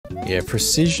Yeah,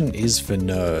 precision is for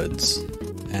nerds.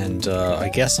 And I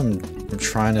guess I'm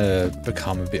trying to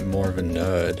become a bit more of a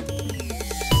nerd.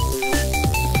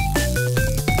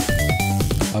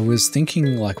 I was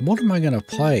thinking, like, what am I going to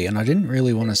play? And I didn't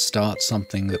really want to start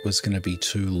something that was going to be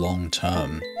too long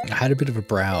term. I had a bit of a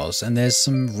browse, and there's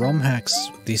some ROM hacks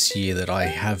this year that I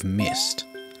have missed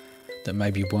that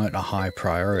maybe weren't a high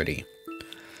priority.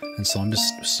 And so I'm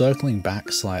just circling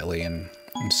back slightly and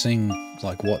I'm seeing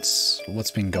like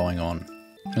what's been going on.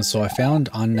 And so I found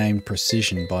Unnamed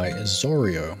Precision by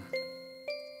Zoreo,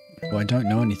 who I don't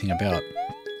know anything about.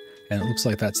 And it looks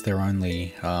like that's their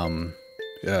only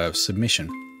submission.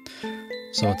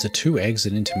 So it's a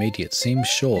 2-exit intermediate, seems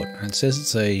short, and it says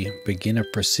it's a beginner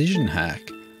precision hack.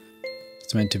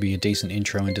 It's meant to be a decent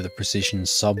intro into the precision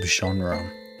subgenre,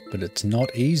 but it's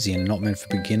not easy and not meant for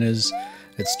beginners.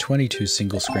 It's 22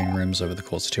 single screen rooms over the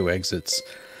course of 2 exits,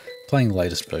 playing the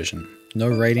latest version. No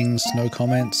ratings, no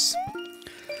comments.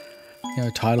 You know,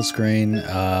 title screen,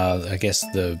 I guess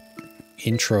the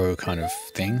intro kind of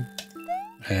thing,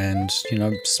 and, you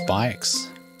know, spikes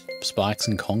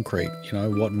and concrete. You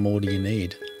know, what more do you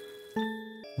need?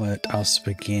 Let us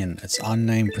begin. It's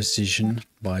Unnamed Precision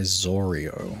by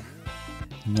Zoreo.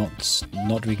 Not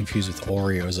to be confused with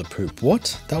Oreo as a poop.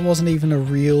 What? That wasn't even a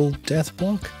real death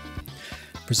block?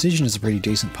 Precision is a pretty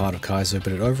decent part of Kaizo,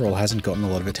 but it overall hasn't gotten a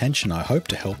lot of attention. I hope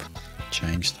to help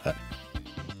change that.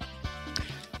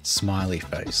 Smiley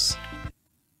face.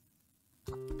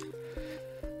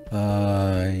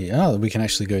 Yeah, we can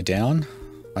actually go down.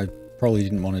 I probably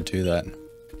didn't want to do that.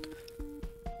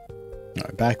 No,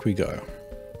 back we go.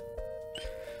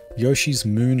 Yoshi's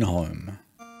Moon Home.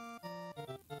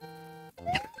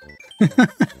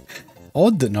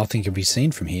 Odd that nothing can be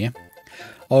seen from here.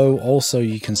 Oh, also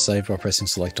you can save by pressing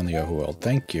select on the overworld.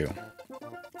 Thank you.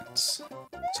 It's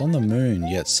on the moon,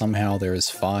 yet somehow there is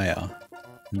fire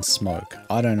and smoke.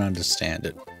 I don't understand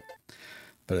it,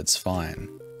 but it's fine.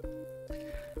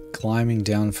 Climbing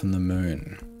down from the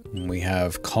moon. We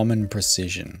have common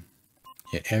precision.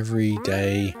 Your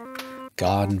everyday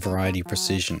garden variety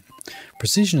precision.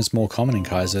 Precision is more common in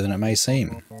Kaizo than it may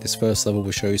seem. This first level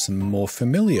will show you some more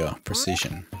familiar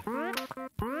precision.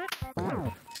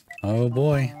 Oh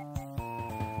boy.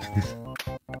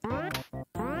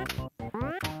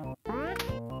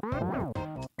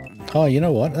 Oh, you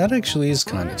know what? That actually is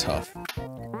kind of tough.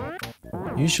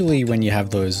 Usually when you have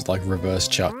those like reverse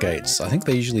chuck gates, I think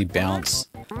they usually bounce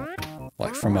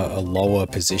like from a lower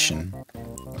position.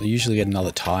 You usually get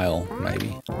another tile,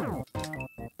 maybe.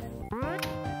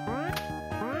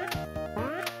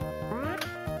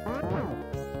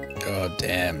 God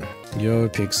damn. Yo,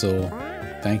 Pixel.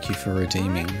 Thank you for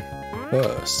redeeming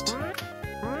first.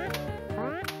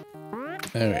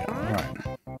 There we go, alright.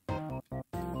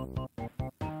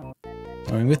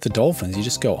 I mean, with the dolphins, you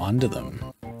just go under them,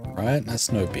 right?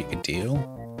 That's no big a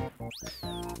deal.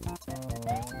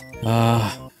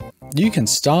 You can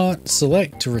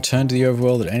select to return to the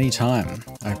overworld at any time.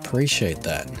 I appreciate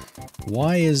that.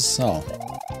 Why is... oh,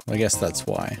 I guess that's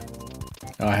why.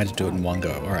 Oh, I had to do it in one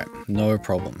go. Alright, no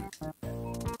problem.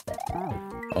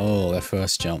 Oh, that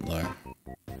first jump though.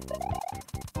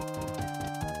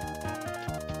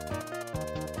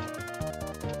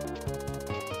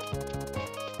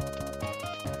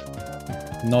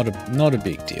 Not a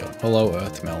big deal. Hello,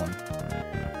 Earth Melon.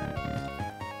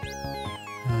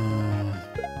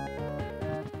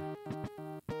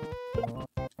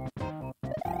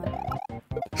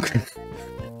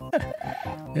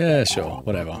 Yeah, sure,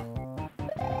 whatever.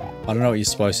 I don't know what you're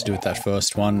supposed to do with that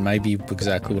first one. Maybe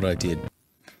exactly what I did.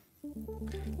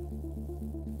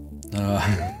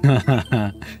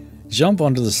 Jump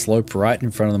onto the slope right in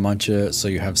front of the muncher so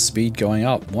you have speed going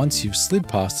up. Once you've slid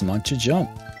past the muncher, jump.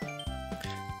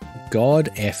 God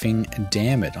effing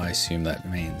damn it, I assume that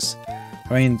means.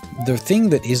 I mean, the thing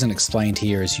that isn't explained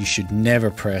here is you should never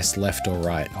press left or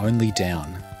right, only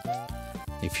down.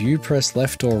 If you press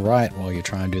left or right while you're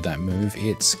trying to do that move,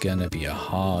 it's gonna be a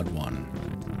hard one.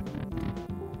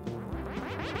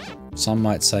 Some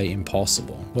might say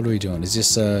impossible. What are we doing? Is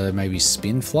this maybe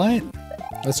spin flight?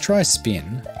 Let's try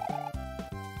spin.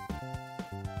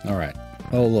 Alright.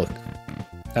 Oh look.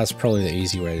 That's probably the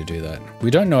easy way to do that. We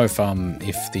don't know if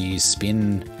the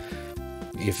spin...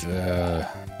 the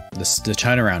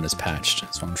turnaround is patched.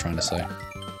 That's what I'm trying to say.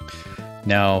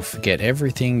 Now, forget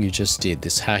everything you just did.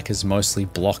 This hack is mostly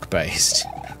block-based.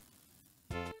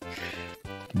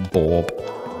 Bob.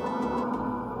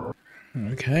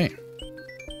 Okay.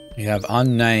 You have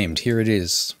Unnamed. Here it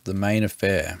is. The main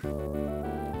affair.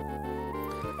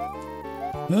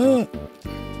 Ah.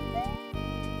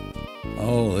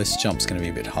 Oh, this jump's going to be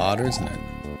a bit harder, isn't it?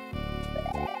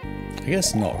 I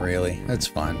guess not really. That's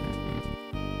fine.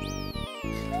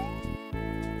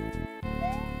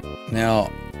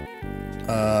 Now,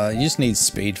 you just need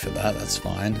speed for that. That's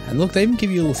fine. And look, they even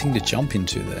give you a little thing to jump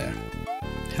into there.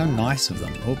 How nice of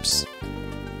them. Oops.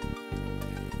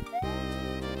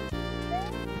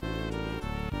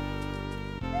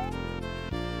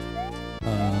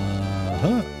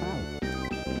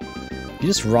 You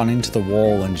just run into the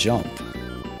wall and jump.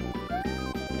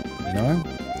 You know?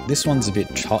 This one's a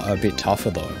bit tougher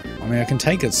though. I mean, I can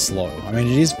take it slow. I mean,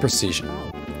 it is precision.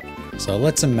 So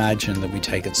let's imagine that we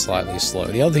take it slightly slow.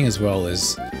 The other thing as well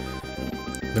is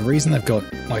the reason they've got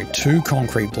like 2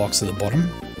 concrete blocks at the bottom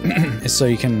is so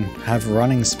you can have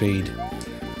running speed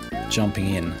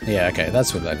jumping in. Yeah, okay,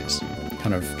 that's what that is.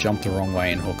 Kind of jump the wrong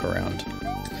way and hook around.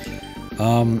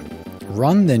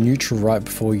 Run then neutral right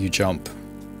before you jump.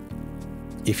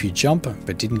 If you jump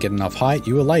but didn't get enough height,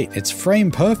 you were late. It's frame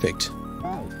perfect.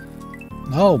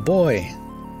 Oh boy.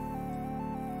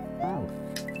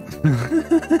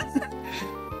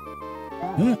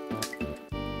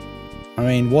 I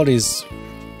mean, what is...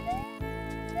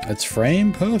 It's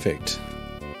frame perfect.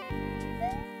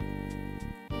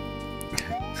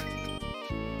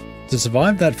 To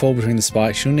survive that fall between the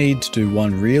spikes, you'll need to do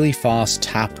one really fast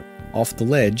tap off the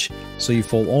ledge so you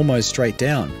fall almost straight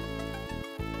down.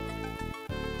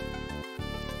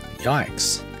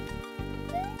 Yikes.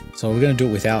 So we're going to do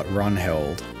it without run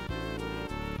held.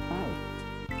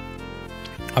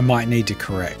 I might need to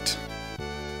correct.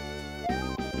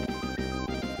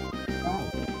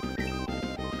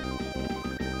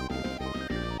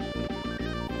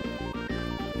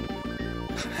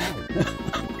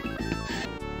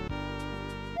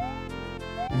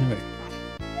 Anyway.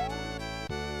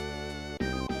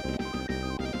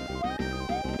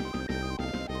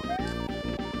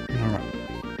 Alright.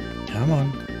 Come on.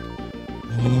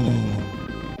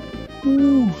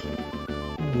 Ooh.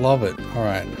 Love it.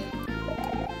 Alright.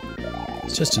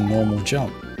 It's just a normal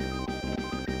jump.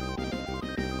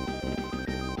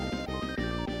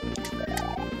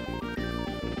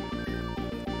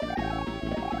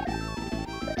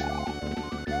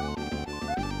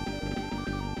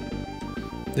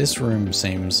 This room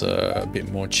seems a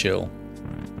bit more chill.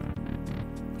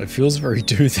 It feels very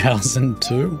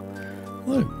 2002.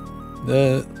 Look,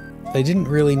 they didn't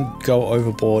really go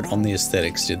overboard on the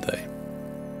aesthetics, did they?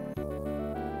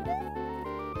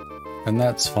 And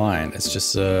that's fine. It's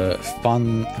just a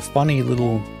funny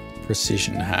little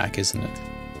precision hack, isn't it?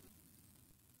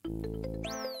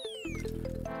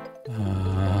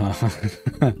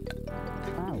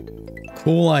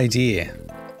 Cool idea.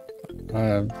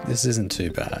 This isn't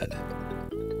too bad.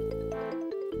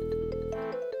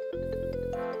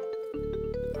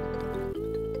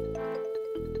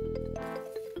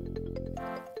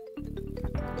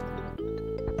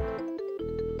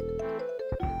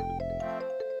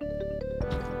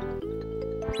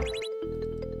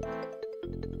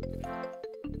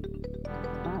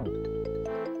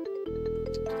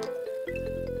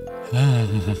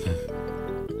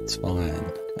 It's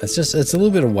fine. It's a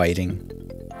little bit of waiting.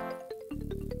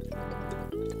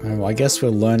 Oh, I guess we're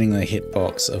learning the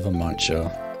hitbox of a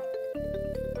muncher.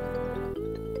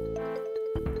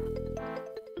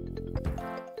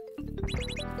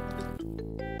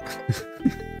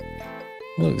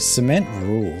 Look, cement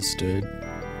rules, dude.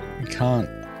 You can't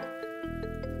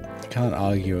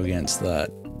argue against that.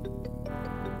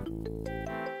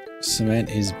 Cement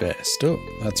is best. Oh,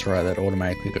 that's right, that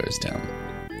automatically goes down.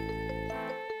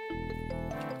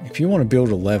 If you want to build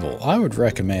a level, I would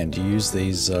recommend you use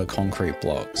these concrete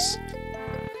blocks.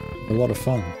 A lot of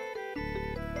fun.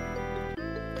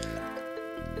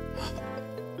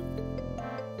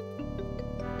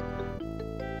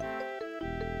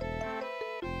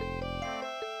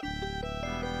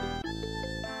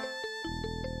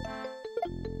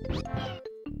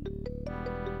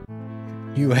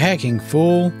 You hacking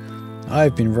fool!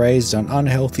 I've been raised on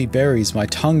unhealthy berries. My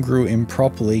tongue grew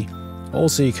improperly.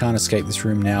 Also, you can't escape this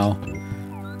room now.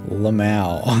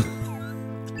 Lamau.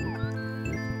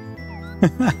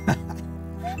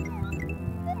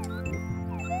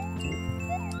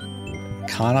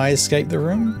 Can't I escape the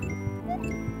room?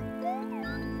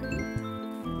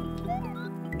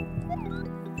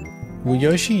 Will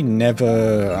Yoshi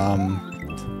never,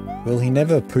 will he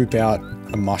never poop out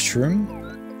a mushroom?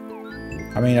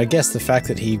 I mean, I guess the fact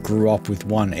that he grew up with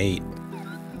one eat.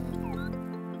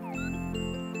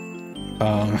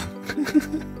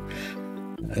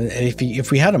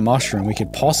 If we had a mushroom, we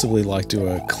could possibly like do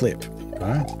a clip,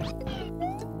 right?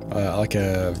 Like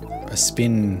a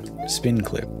spin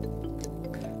clip.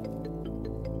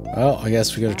 Well, I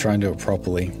guess we got to try and do it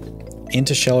properly.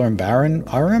 Interstellar and Baron.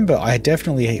 I remember I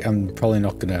definitely am probably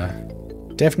not gonna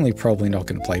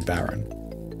play Baron.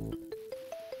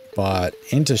 But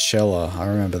Interstellar, I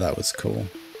remember that was cool.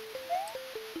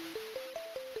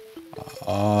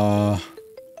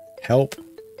 Help.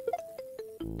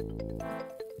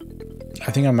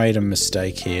 I think I made a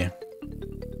mistake here.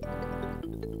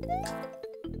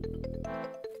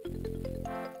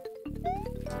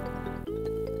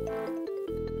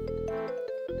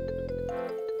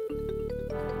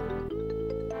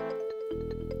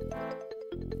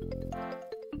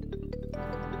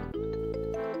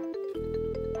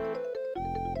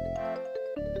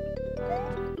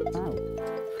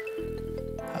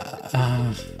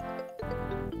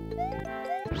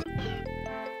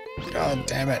 God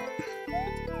damn it.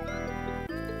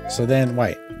 So then,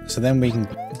 wait. So then we can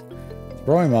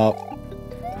throw him up,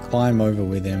 climb over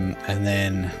with him, and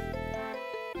then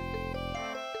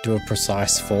do a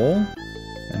precise fall.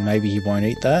 And maybe he won't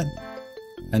eat that.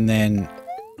 And then...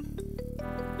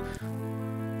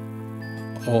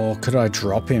 Or could I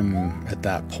drop him at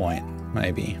that point?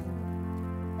 Maybe.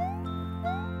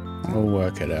 We'll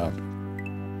work it out.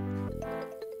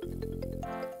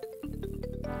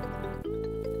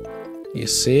 You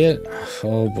see it?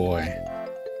 Oh boy.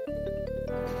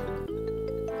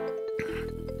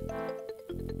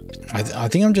 I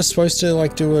think I'm just supposed to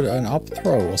like do an up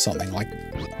throw or something, like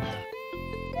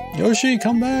Yoshi,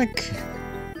 come back.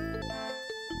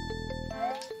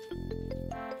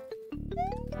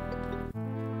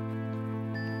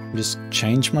 Just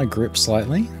change my grip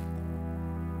slightly.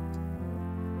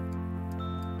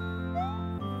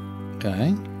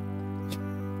 Okay.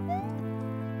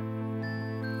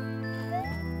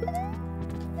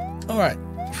 Alright.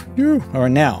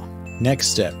 Alright, now, next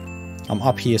step. I'm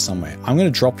up here somewhere. I'm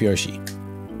going to drop Yoshi.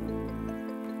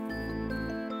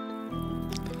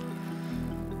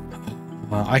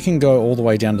 I can go all the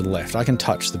way down to the left. I can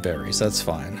touch the berries. That's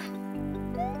fine.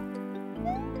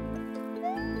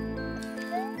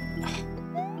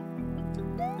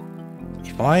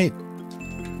 If I...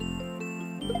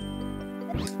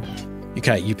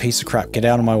 Okay, you piece of crap. Get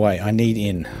out of my way. I need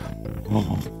in.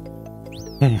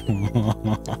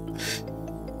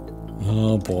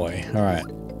 Oh boy. Alright.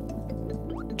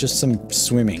 Just some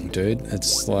swimming, dude.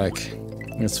 It's like...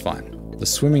 It's fine. The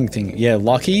swimming thing... Yeah,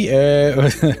 lucky?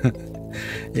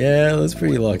 Yeah, that's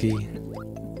pretty lucky.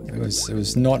 It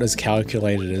was not as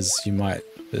calculated as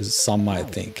some might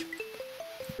think.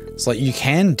 It's like you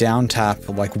can down tap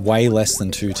like way less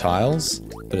than 2 tiles,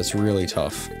 but it's really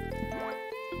tough.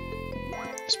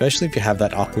 Especially if you have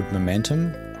that upward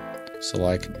momentum. So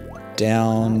like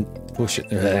down, push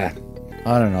it.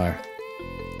 I don't know.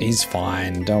 He's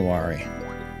fine, don't worry.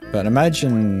 But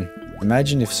imagine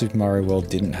if Super Mario World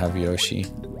didn't have Yoshi.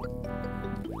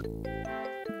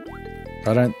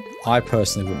 I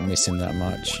personally wouldn't miss him that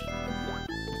much.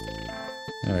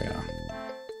 There we go.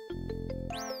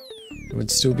 It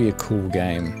would still be a cool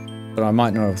game, but I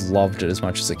might not have loved it as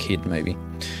much as a kid, maybe.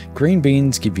 Green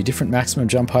beans give you different maximum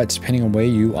jump heights depending on where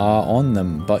you are on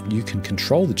them, but you can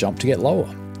control the jump to get lower.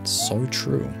 It's so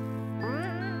true.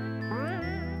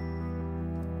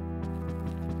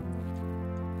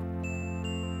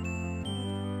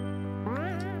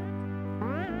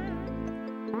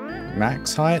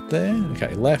 Max height there?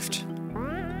 Okay, left.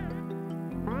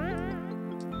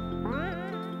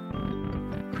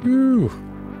 Whew.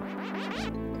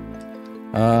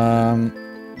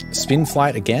 Spin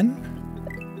flight again?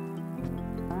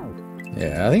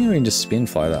 Yeah, I think we can just spin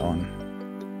fly that one.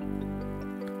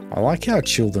 I like how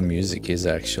chill the music is,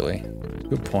 actually.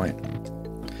 Good point.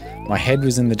 My head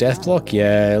was in the death block?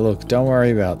 Yeah, look, don't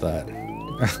worry about that.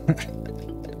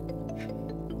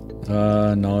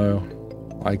 No.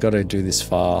 I gotta do this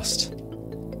fast.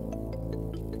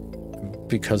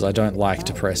 Because I don't like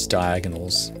to press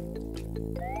diagonals.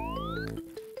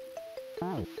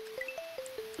 I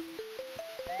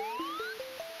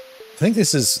think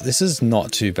this is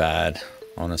not too bad,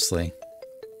 honestly.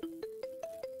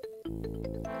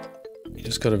 You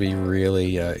just gotta be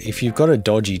really, if you've got a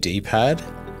dodgy D-pad,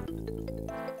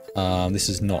 this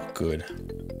is not good.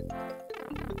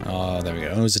 Oh, there we go.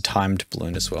 It was a timed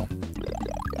balloon as well.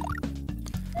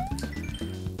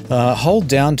 Hold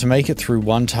down to make it through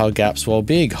 1-tile gaps while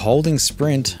big. Holding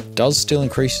sprint does still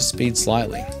increase your speed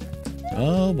slightly.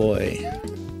 Oh boy.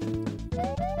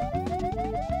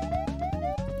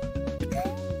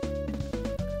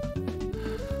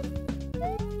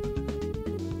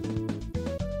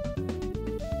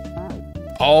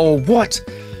 Oh, what?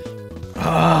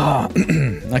 Ah,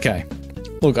 okay.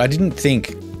 Look, I didn't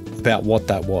think about what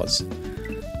that was.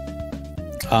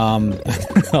 I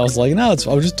was like, no,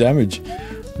 I'll just damage.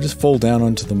 Just fall down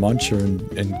onto the muncher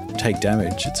and take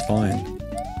damage, it's fine.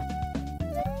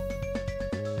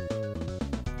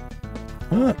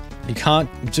 Huh. You can't...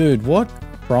 Dude, what?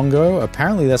 Crongo?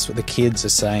 Apparently that's what the kids are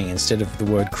saying instead of the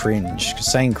word cringe.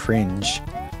 'Cause saying cringe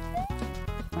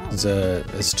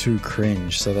is too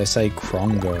cringe, so they say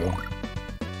Crongo.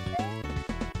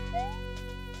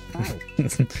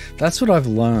 That's what I've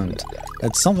learned.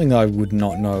 It's something that I would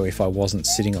not know if I wasn't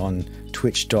sitting on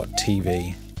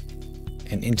twitch.tv,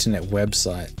 an internet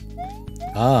website.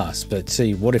 Ah, but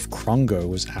see, what if Crongo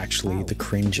was actually the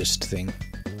cringest thing?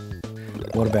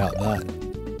 What about that?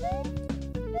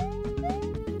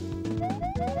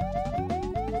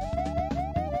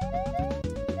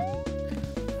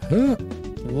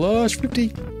 Large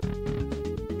 50.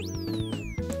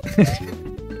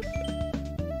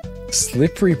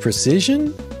 Slippery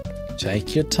precision?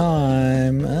 Take your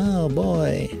time. Oh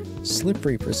boy.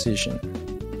 Slippery precision.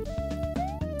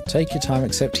 Take your time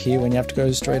except here when you have to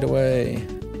go straight away.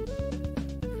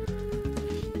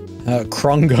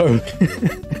 Crongo.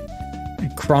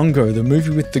 Crongo, the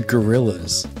movie with the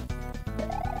gorillas.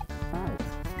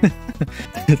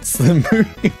 It's the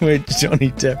movie where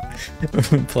Johnny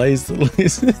Depp plays the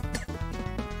lizard.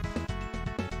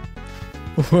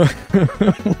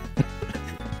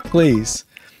 Please.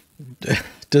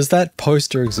 Does that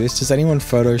poster exist? Has anyone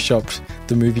photoshopped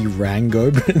the movie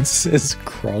Rango but it says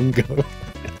Crongo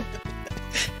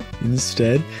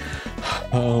instead?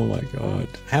 Oh my god.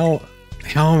 How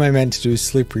am I meant to do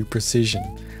slippery precision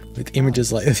with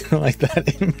images like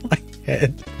that in my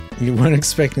head? You weren't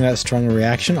expecting that strong a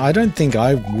reaction? I don't think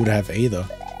I would have either.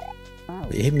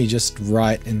 It hit me just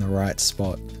right in the right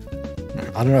spot.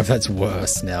 I don't know if that's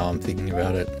worse now I'm thinking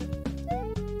about it.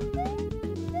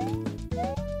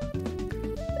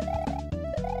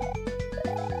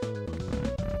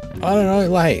 I don't know,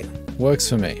 like, works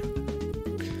for me.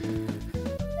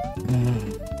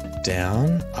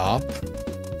 Down, up,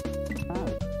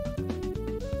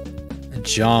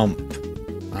 jump.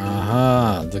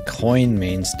 Aha, the coin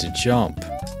means to jump.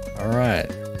 Alright.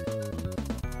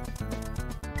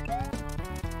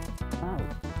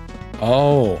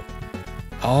 Oh.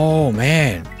 Oh,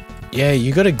 man. Yeah,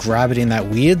 you gotta grab it in that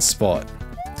weird spot.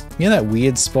 You know that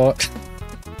weird spot?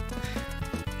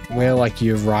 Where, like,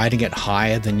 you're riding it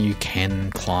higher than you can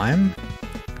climb?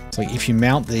 So, like, if you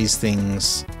mount these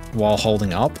things while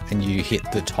holding up and you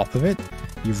hit the top of it,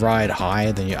 you ride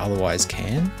higher than you otherwise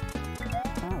can.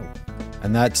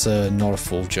 And that's not a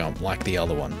full jump like the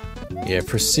other one. Yeah,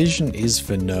 precision is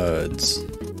for nerds.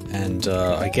 And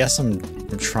I guess I'm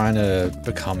trying to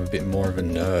become a bit more of a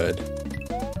nerd.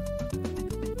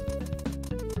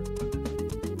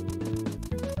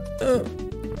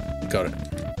 Got it.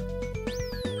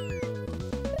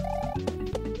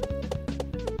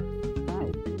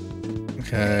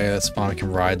 Okay, that's fine, I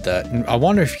can ride that. I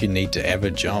wonder if you need to ever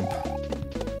jump.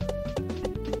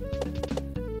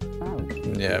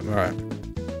 Yeah, alright.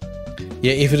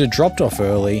 Yeah, if it had dropped off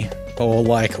early, or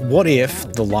like, what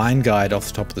if the line guide off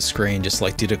the top of the screen just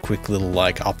like did a quick little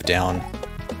like up down,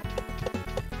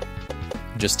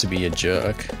 just to be a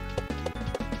jerk.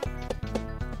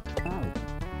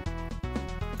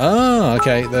 Oh,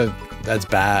 okay, that's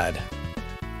bad.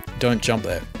 Don't jump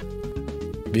there.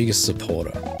 Biggest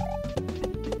supporter.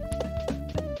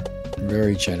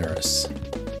 Very generous.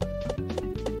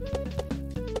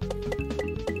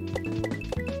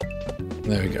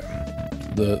 There we go.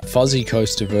 The Fuzzy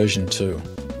Coaster version 2.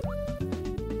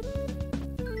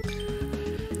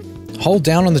 Hold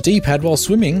down on the D-pad while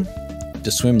swimming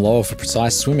to swim lower for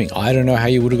precise swimming. I don't know how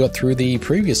you would have got through the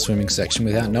previous swimming section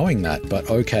without knowing that, but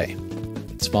okay.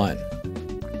 It's fine.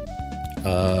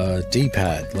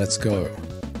 D-pad, let's go.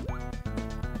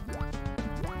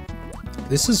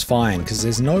 This is fine, because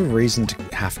there's no reason to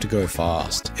have to go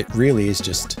fast. It really is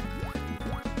just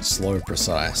slow,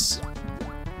 precise.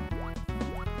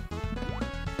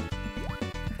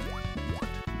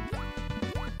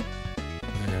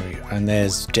 There we go. And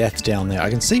there's death down there. I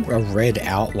can see a red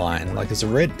outline, like there's a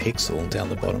red pixel down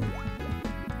the bottom.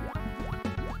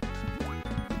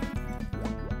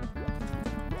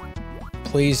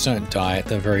 Please don't die at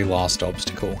the very last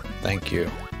obstacle. Thank you.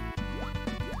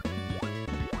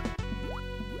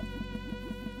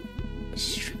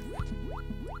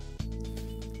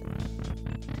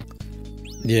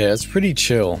 Yeah, it's pretty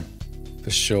chill,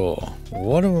 for sure.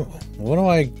 What do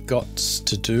I got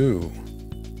to do?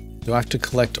 Do I have to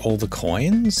collect all the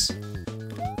coins?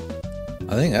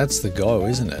 I think that's the go,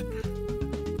 isn't it?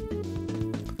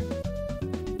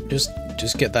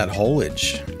 Just get that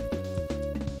haulage.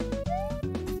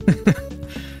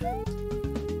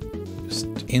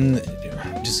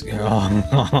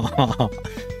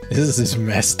 This is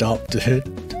messed up, dude.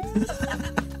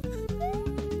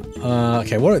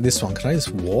 Okay, what about this one? Can I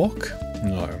just walk?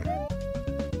 No.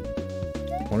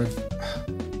 What if...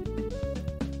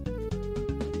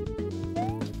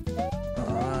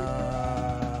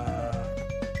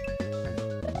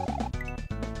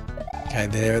 Okay,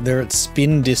 they're at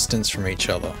spin distance from each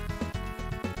other.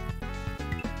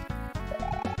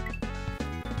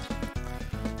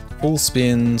 Full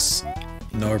spins,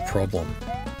 no problem.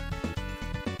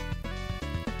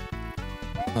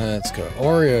 Let's go.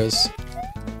 Oreos.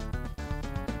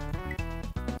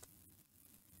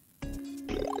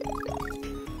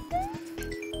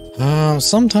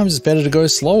 Sometimes it's better to go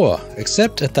slower,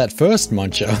 except at that first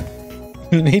muncher.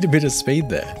 You need a bit of speed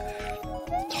there.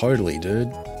 Totally, dude.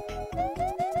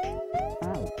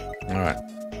 Alright.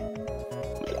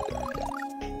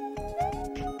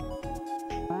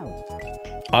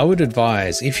 I would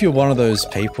advise, if you're one of those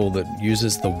people that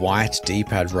uses the white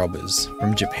D-pad rubbers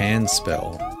from Japan's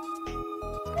spell,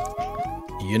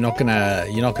 you're not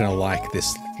gonna like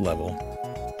this level.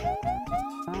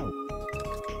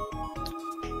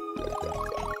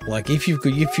 Like if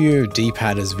your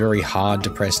D-pad is very hard to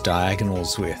press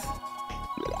diagonals with,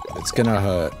 it's gonna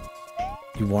hurt.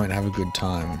 You won't have a good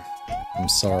time. I'm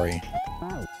sorry.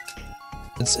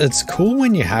 It's cool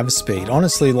when you have speed.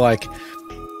 Honestly, like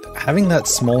having that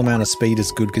small amount of speed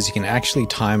is good because you can actually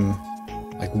time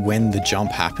like when the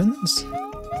jump happens.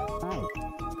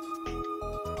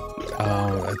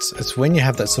 It's when you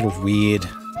have that sort of weird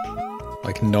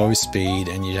like no speed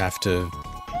and you have to.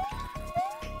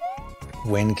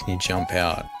 When can you jump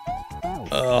out?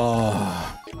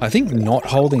 Oh, I think not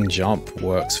holding jump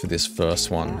works for this first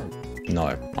one.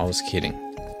 No, I was kidding.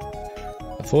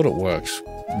 I thought it worked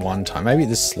one time. Maybe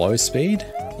this slow speed?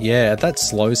 Yeah, at that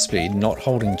slow speed, not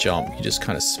holding jump, you just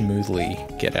kind of smoothly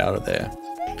get out of there.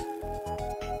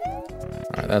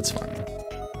 Alright, that's fine.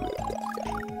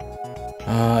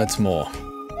 It's more.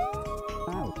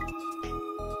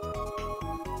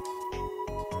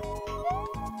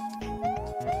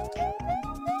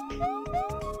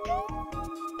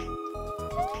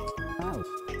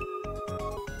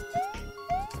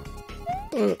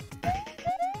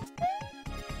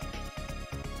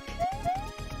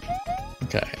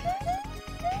 Okay.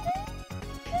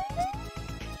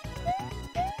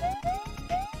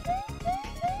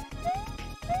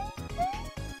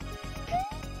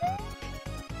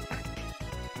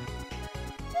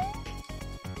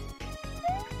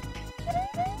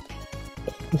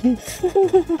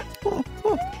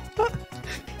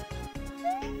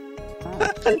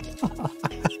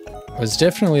 It's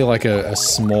definitely like a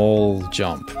small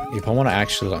jump. If I want to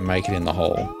actually like make it in the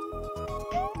hole,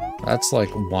 that's like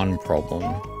one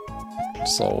problem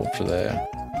solved there.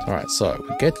 Alright, so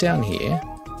we get down here.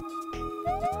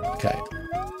 Okay.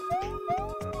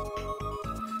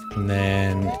 And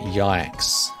then,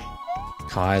 yikes.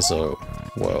 Kaizo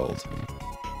world.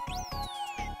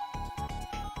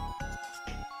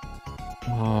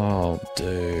 Oh,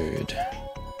 dude.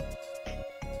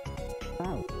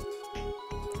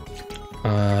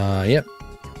 Yep.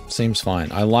 Seems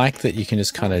fine. I like that you can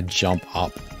just kind of jump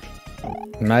up.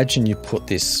 Imagine you put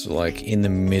this like in the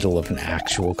middle of an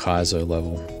actual kaizo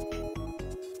level.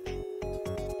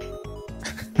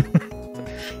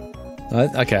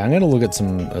 Okay, I'm gonna look at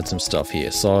some stuff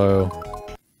here. So,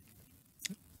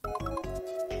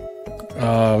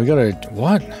 we gotta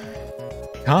what?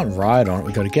 Can't ride on it.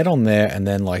 We gotta get on there and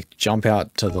then like jump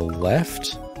out to the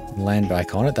left and land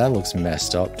back on it. That looks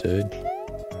messed up, dude.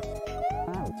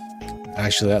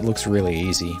 Actually, that looks really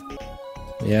easy.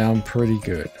 Yeah, I'm pretty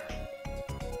good.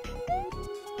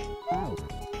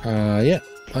 Yeah,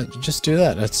 just do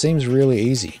that. That seems really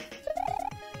easy.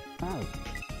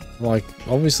 Like,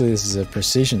 obviously this is a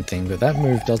precision thing, but that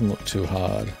move doesn't look too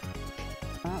hard.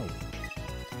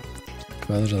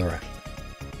 Further to the right.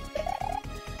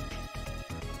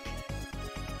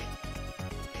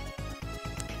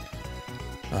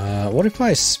 What if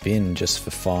I spin just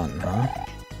for fun, huh?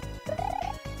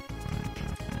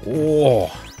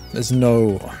 Oh, there's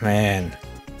no... Man,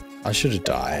 I should have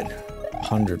died.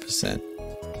 100%.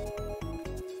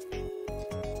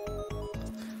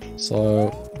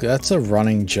 So, that's a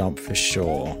running jump for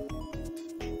sure.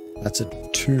 That's a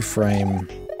 2-frame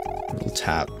little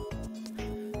tap.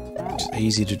 Which is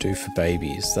easy to do for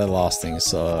babies. That last thing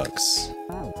sucks.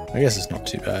 I guess it's not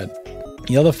too bad.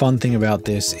 The other fun thing about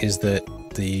this is that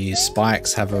the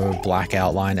spikes have a black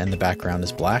outline and the background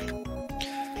is black.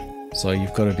 So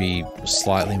you've got to be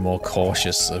slightly more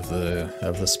cautious of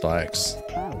the spikes.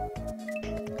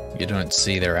 You don't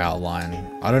see their outline.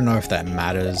 I don't know if that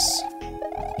matters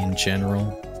in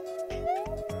general,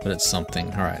 but it's something.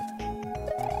 Alright.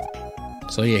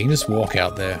 So yeah, you can just walk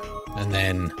out there and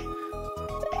then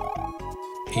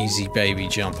easy baby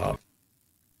jump up.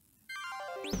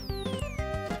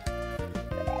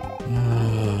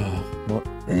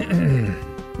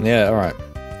 Yeah, alright.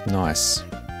 Nice.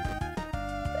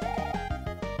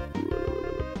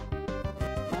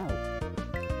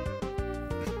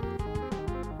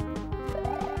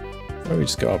 Maybe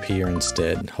just go up here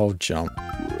instead. Hold jump.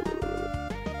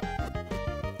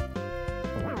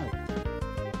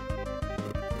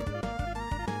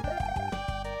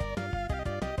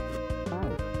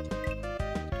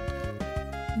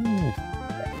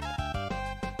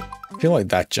 I feel like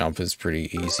that jump is pretty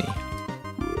easy.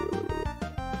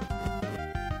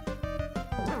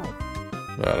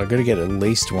 But I gotta get at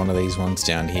least one of these ones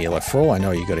down here. Like, for all I know,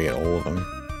 you gotta get all of them.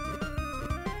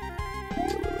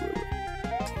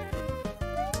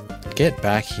 Get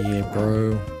back here,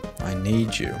 bro. I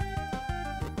need you.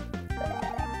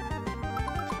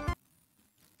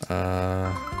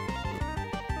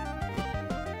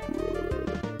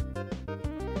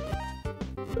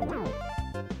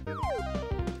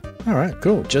 Alright,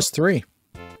 cool. Just 3.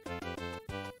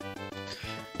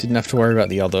 Didn't have to worry about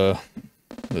the other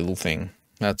little thing.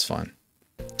 That's fine.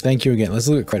 Thank you again. Let's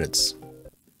look at credits.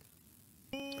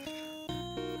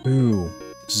 Ooh,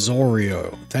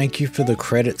 Zoreo. Thank you for the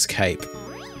credits cape.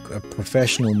 A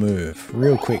professional move.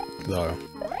 Real quick, though.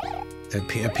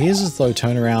 It appears as though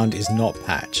turnaround is not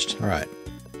patched. Alright.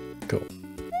 Cool.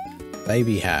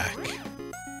 Baby hack.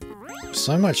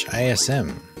 So much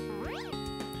ASM.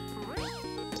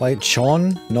 Played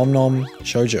Chon, Nom Nom,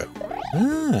 Shoujo.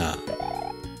 Ah.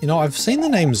 You know, I've seen the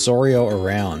name Zoreo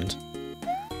around,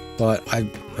 but I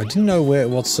didn't know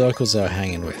what circles they were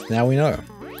hanging with. Now we know.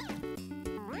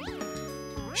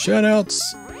 Shoutouts.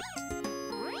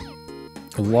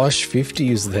 Lush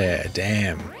 50 is there.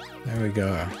 Damn. There we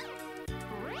go.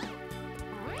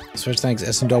 Special thanks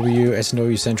SMW,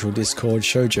 SMW Central Discord,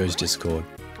 Shoujo's Discord,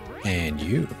 and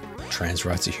you. Trans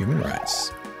rights are human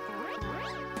rights.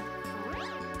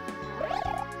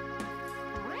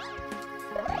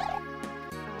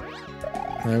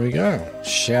 There we go.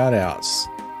 Shout outs.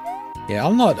 Yeah, I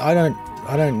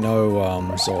don't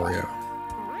know Zoreo.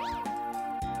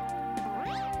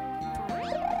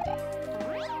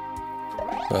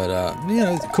 But you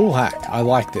know, cool hack. I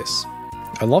like this.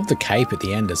 I love the cape at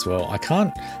the end as well.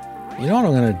 You know what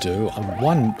I'm gonna do?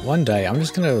 One day I'm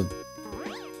just gonna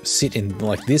sit in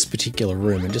like this particular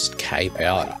room and just cape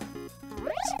out.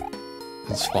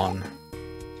 It's fun.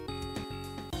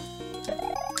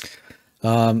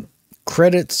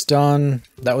 Credits done.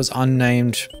 That was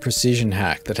Unnamed Precision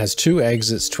hack that has 2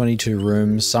 exits, 22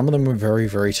 rooms. Some of them were very,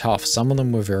 very tough. Some of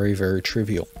them were very, very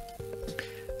trivial.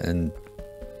 And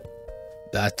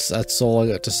that's all I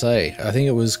got to say. I think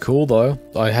it was cool though.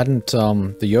 I hadn't,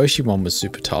 the Yoshi one was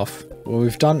super tough. Well,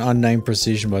 we've done Unnamed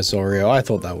Precision by Zoreo. I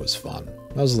thought that was fun.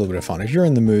 That was a little bit of fun. If you're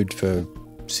in the mood for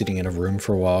sitting in a room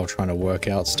for a while trying to work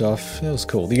out stuff, it was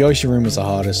cool. The Yoshi room was the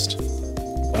hardest.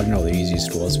 I don't know what the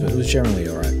easiest was, but it was generally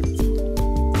alright.